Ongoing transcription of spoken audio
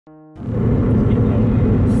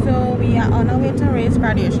we are on our way to Ray's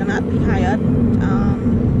graduation at the Hyatt.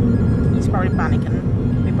 He's probably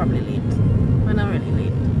panicking. We're probably late. We're not really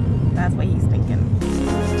late. That's what he's thinking.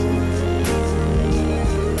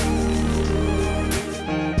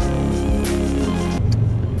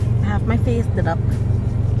 I have my face did up.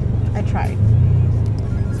 I tried.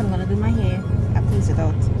 So I'm gonna do my hair. I have to use it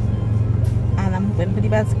out. And I'm hoping for the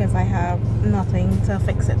best because I have nothing to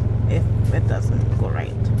fix it if it doesn't go right.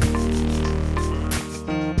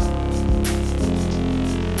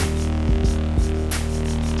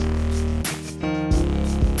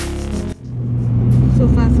 So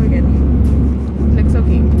far so good. Looks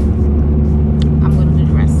okay. I'm gonna do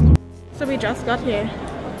the rest. So we just got here.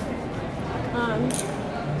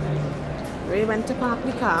 We went to park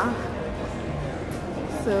the car.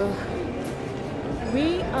 So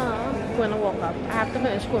we are gonna walk up. I have to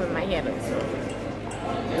finish combing my hair though, so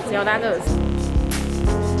we'll see how that goes.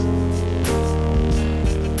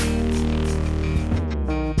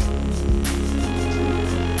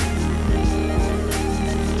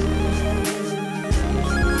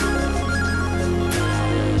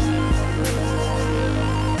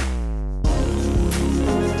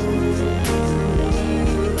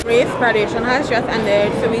 Ray's graduation has just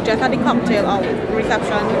ended, so we just had the cocktail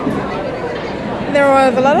reception. There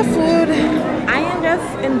was a lot of food. I am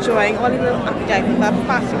just enjoying all the little appetizers that's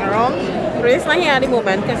passing around. Ray's not here at the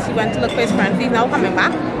moment because he went to look for his friends. He's now coming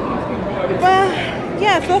back. But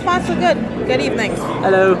yeah, so far so good. Good evening.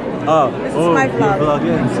 Hello. This is my vlog.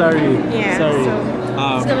 Vlogging. Sorry. Yeah. Sorry.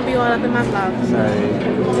 So it's gonna be all up in my vlog.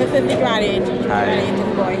 Sorry. This is the graduating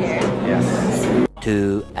boy here. Yes.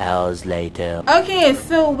 2 hours later. Okay,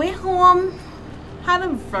 so we're home. Had a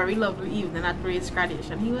very lovely evening at Ray's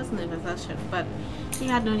graduation. He was nervous as shit, but he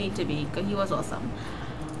had no need to be because he was awesome.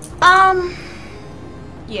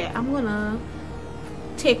 Yeah, I'm gonna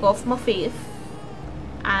take off my face,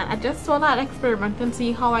 and I just saw that experiment and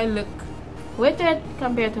see how I look with it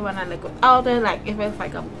compared to when I look without it, like if it's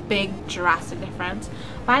like a big drastic difference.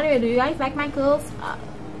 By the way, do you guys like my curls?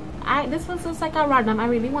 This was just like a random. I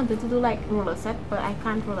really wanted to do like roller set, but I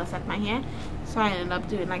can't roller set my hair, so I ended up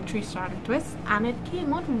doing like 3-strand twists, and it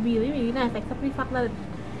came out really nice, except for the fact that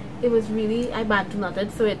it was really, I bad to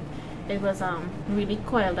knotted, so it was really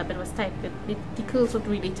coiled up. It was tight. The curls looked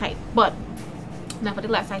really tight, but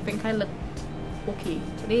nevertheless I think I looked okay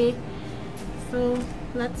today. So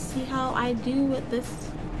let's see how I do with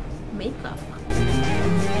this makeup.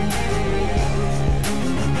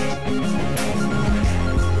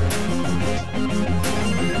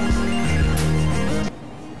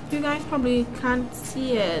 You guys probably can't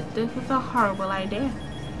see it. This is a horrible idea,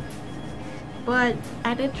 but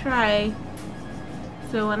I did try.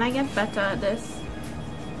 So when I get better at this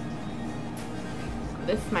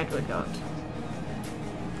might work out.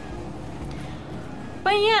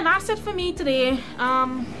 But yeah, that's it for me today.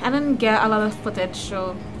 I didn't get a lot of footage,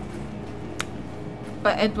 so,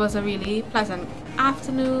 but it was a really pleasant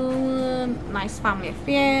afternoon, nice family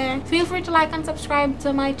affair. Feel free to like and subscribe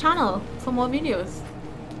to my channel for more videos.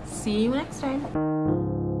 See you next time.